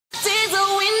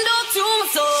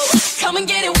come and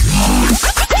get it.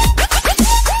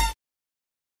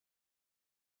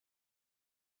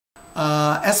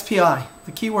 SPI.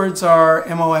 The keywords are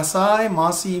MOSI,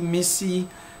 MOSI, MISI,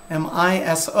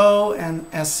 MISO, and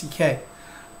SCK.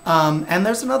 And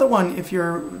there's another one if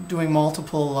you're doing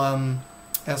multiple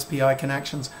SPI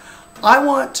connections. I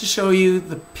want to show you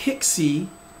the Pixy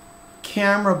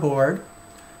camera board.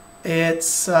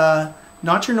 It's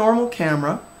not your normal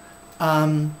camera.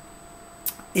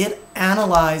 It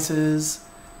analyzes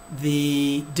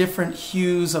the different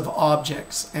hues of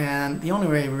objects, and the only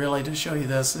way really to show you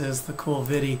this is the cool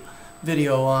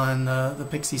video on the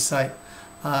Pixy site.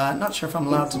 Not sure if I'm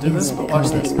allowed to do this, but watch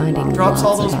this. Drops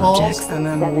all those balls and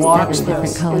then watch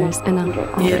this.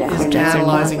 It is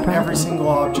analyzing every single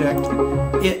object.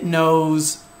 It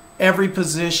knows every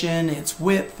position, its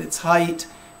width, its height.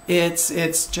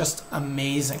 It's just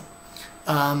amazing.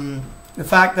 The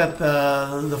fact that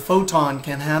the Photon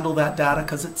can handle that data,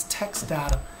 because it's text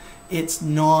data. It's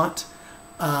not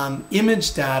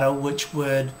image data, which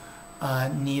would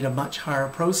need a much higher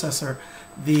processor.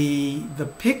 The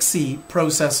Pixy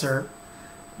processor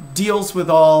deals with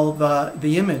all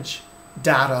the image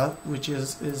data, which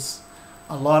is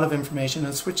a lot of information,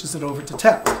 and switches it over to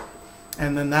text.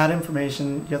 And then that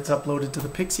information gets uploaded to the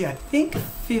Pixy, I think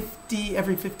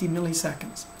every 50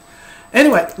 milliseconds.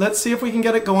 Anyway, let's see if we can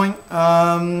get it going.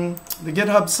 The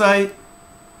Github site.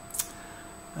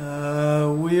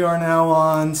 We are now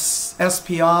on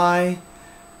SPI,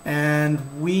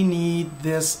 and we need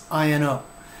this INO.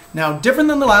 Now, different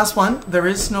than the last one, there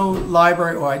is no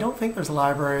library, or I don't think there's a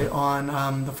library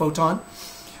on the Photon,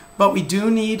 but we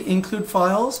do need include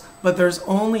files, but there's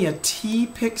only a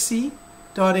tpixy.h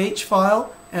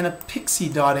file and a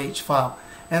pixy.h file.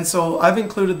 And so I've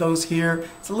included those here.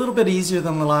 It's a little bit easier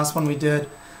than the last one we did.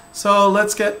 So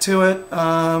let's get to it.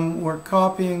 We're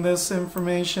copying this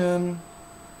information,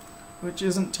 which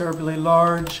isn't terribly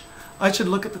large. I should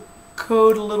look at the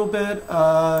code a little bit,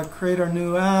 create our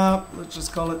new app. Let's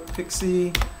just call it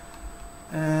Pixy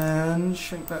and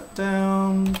shrink that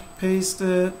down, paste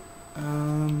it.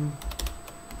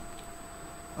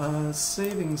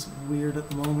 Saving's weird at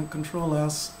the moment. Control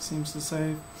S seems to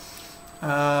save.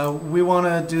 We want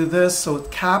to do this, so it's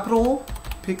capital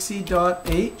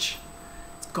pixy.h.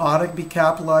 It's got to be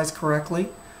capitalized correctly.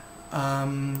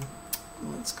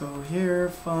 Let's go here,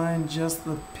 find just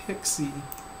the Pixy.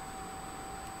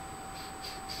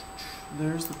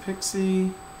 There's the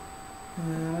Pixy,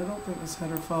 and I don't think this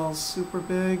header file is super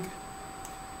big.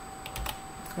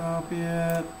 Copy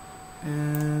it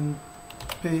and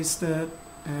paste it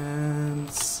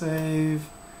and save.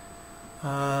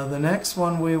 The next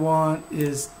one we want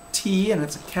is T, and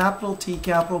it's a capital T,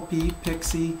 capital P,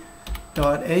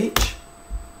 Pixy.h.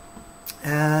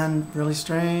 And really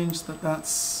strange that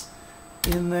that's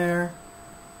in there.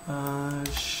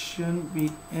 Shouldn't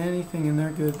be anything in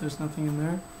there. Good, there's nothing in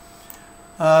there.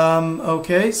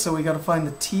 Okay, so we got to find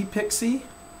the T-Pixy.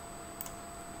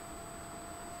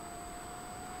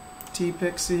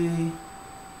 T-Pixy.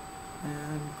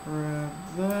 And grab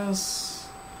this.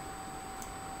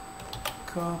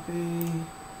 Copy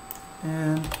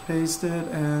and paste it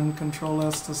and Control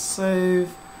S to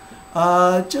save.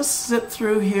 Just zip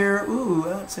through here. Ooh,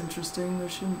 that's interesting. There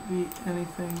shouldn't be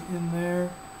anything in there.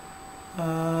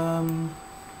 I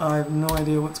have no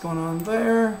idea what's going on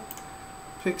there.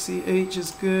 Pixy H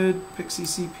is good. Pixy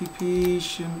CPP,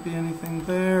 shouldn't be anything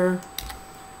there.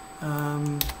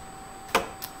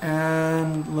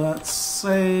 And let's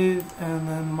save, and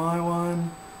then my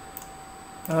one.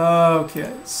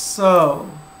 Okay,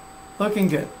 so looking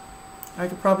good. I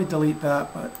could probably delete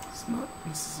that, but it's not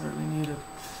necessarily needed.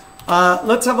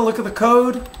 Let's have a look at the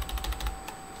code.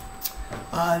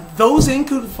 Those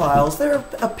include files, they're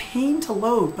a pain to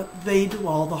load, but they do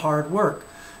all the hard work.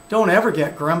 Don't ever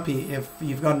get grumpy if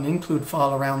you've got an include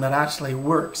file around that actually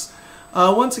works.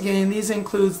 Once again, these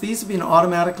have been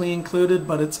automatically included,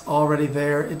 but it's already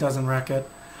there. It doesn't wreck it.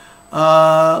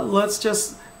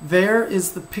 There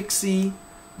is the Pixy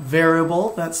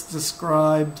variable that's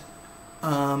described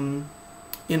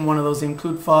in one of those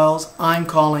include files. I'm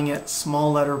calling it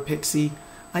small letter Pixy.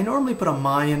 I normally put a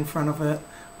my in front of it.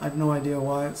 I have no idea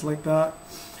why it's like that.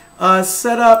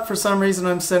 Setup, for some reason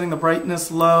I'm setting the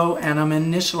brightness low and I'm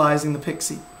initializing the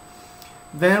Pixy.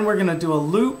 Then we're going to do a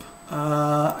loop,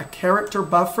 a character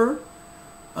buffer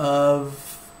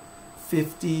of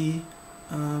 50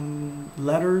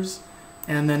 letters,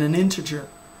 and then an integer.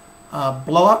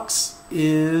 Blocks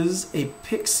is a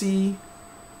Pixy,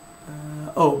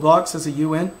 blocks is a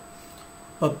UN.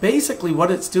 But basically what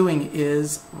it's doing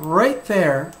is right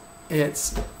there,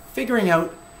 it's figuring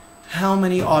out how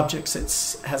many objects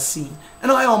it has seen.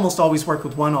 And I almost always work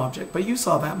with one object, but you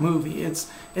saw that movie. It's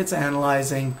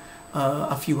analyzing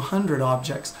a few hundred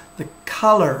objects. The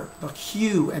color, the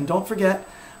hue, and don't forget,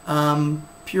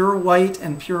 pure white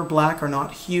and pure black are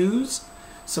not hues.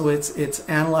 So it's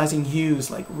analyzing hues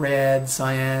like red,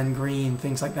 cyan, green,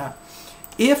 things like that.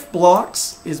 If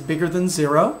blocks is bigger than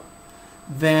 0,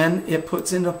 then it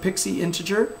puts in a Pixy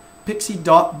integer,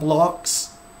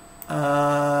 Pixy.blocks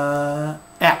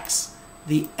x.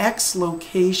 The x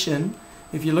location,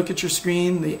 if you look at your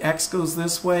screen, the x goes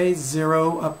this way,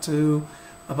 0 up to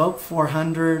about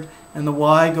 400, and the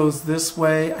y goes this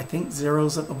way. I think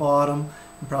 0's at the bottom,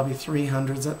 and probably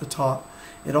 300's at the top.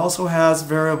 It also has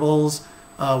variables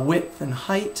width and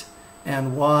height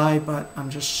and y, but I'm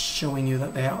just showing you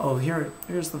that they have, oh,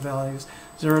 here's the values,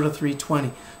 0 to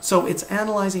 320. So it's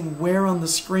analyzing where on the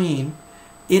screen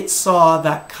it saw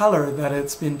that color that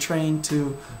it's been trained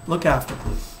to look after.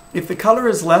 If the color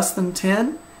is less than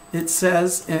 10, it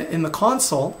says in the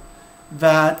console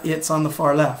that it's on the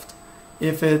far left.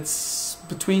 If it's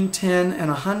between 10 and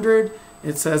 100,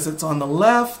 it says it's on the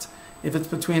left. If it's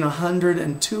between 100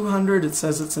 and 200, it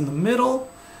says it's in the middle.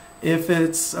 If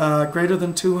it's greater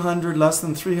than 200, less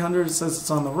than 300, it says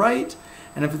it's on the right.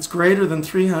 And if it's greater than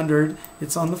 300,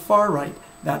 it's on the far right.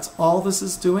 That's all this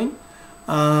is doing.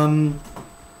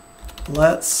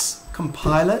 Let's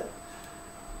compile it.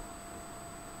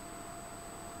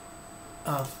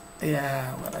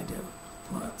 Yeah, what I do.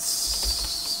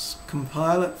 Let's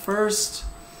compile it first.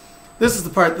 This is the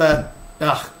part that,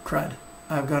 crud,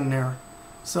 I've got an error.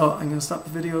 So I'm going to stop the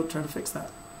video, try to fix that.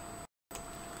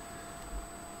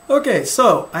 Okay,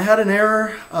 so I had an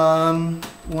error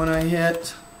when I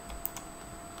hit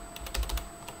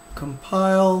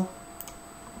compile.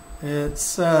 It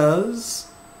says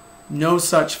no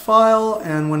such file,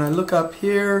 and when I look up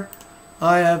here,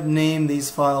 I have named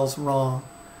these files wrong.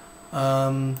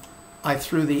 I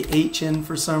threw the H in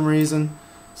for some reason,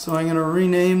 so I'm going to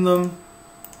rename them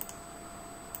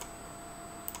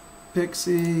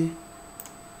Pixy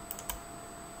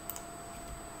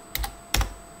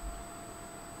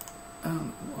I don't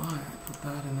know why I put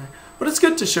that in there. But it's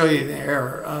good to show you the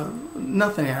error.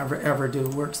 Nothing I ever do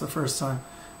works the first time.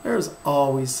 There's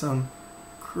always some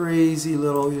crazy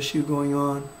little issue going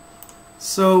on.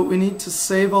 So we need to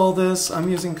save all this. I'm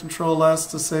using Control S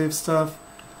to save stuff.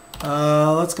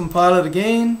 Let's compile it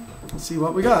again and see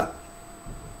what we got.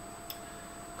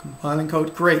 Compiling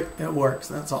code. Great, it works.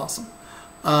 That's awesome.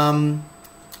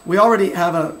 We already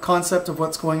have a concept of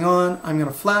what's going on. I'm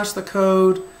going to flash the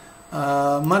code.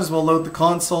 Might as well load the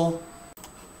console.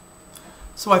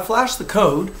 So I flash the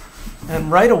code,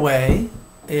 and right away,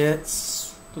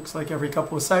 looks like every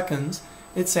couple of seconds,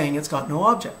 it's saying it's got no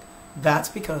object. That's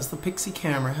because the Pixy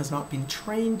camera has not been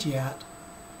trained yet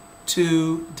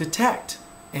to detect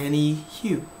any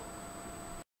hue.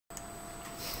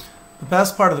 The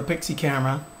best part of the Pixy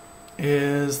camera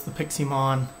is the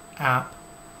Pixymon app.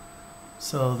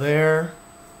 So there,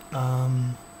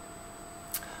 I'll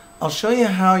show you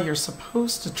how you're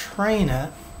supposed to train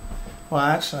it. Well,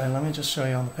 actually, let me just show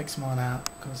you on the Pixymon app,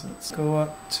 because let's go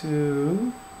up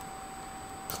to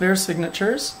Clear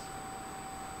Signatures,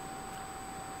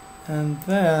 and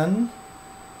then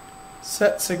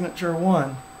Set Signature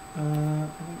 1. I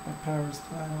think my power's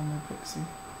died on my Pixy.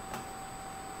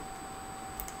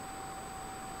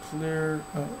 Clear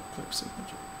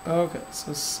Signature. Okay,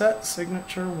 so Set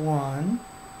Signature 1.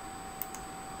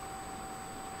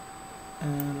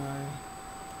 And I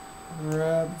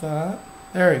grab that.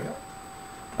 There you go.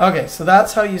 Okay, so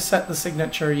that's how you set the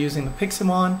signature using the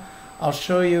Pixymon. I'll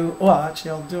show you, well,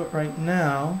 actually I'll do it right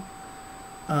now.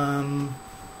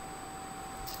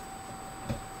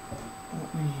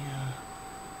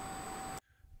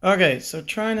 Okay, so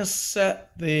trying to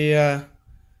set the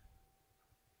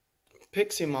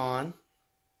Pixymon.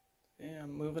 Yeah,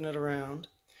 I'm moving it around.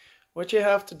 What you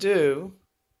have to do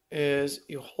is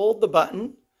you hold the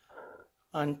button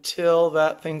until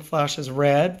that thing flashes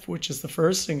red, which is the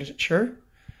first signature,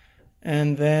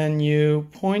 and then you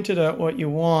point it at what you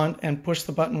want and push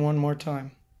the button one more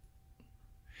time,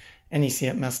 and you see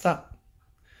it messed up.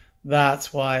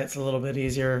 That's why it's a little bit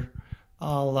easier.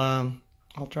 I'll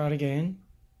try it again.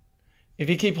 If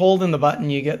you keep holding the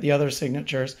button, you get the other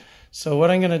signatures. So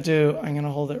what I'm going to do, I'm going to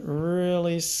hold it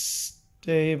really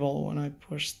stable when I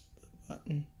push the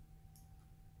button.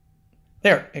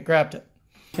 There, it grabbed it.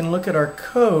 We can look at our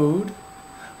code.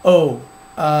 Oh,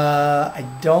 I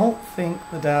don't think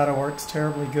the data works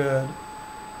terribly good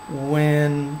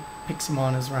when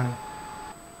Pixymon is running.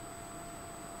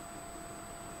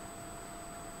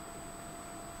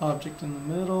 Object in the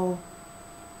middle.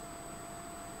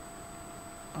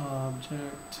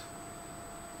 object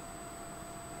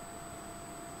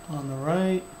on the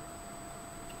right,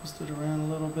 twist it around a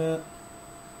little bit,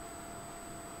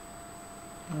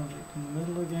 object in the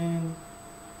middle again,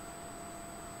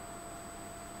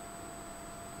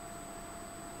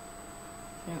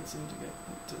 can't seem to get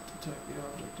it to detect the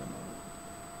object on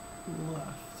the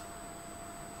left.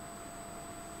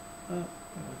 Oh,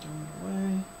 gotta turn it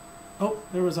away. Oh,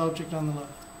 there was object on the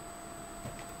left.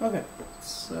 Okay,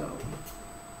 so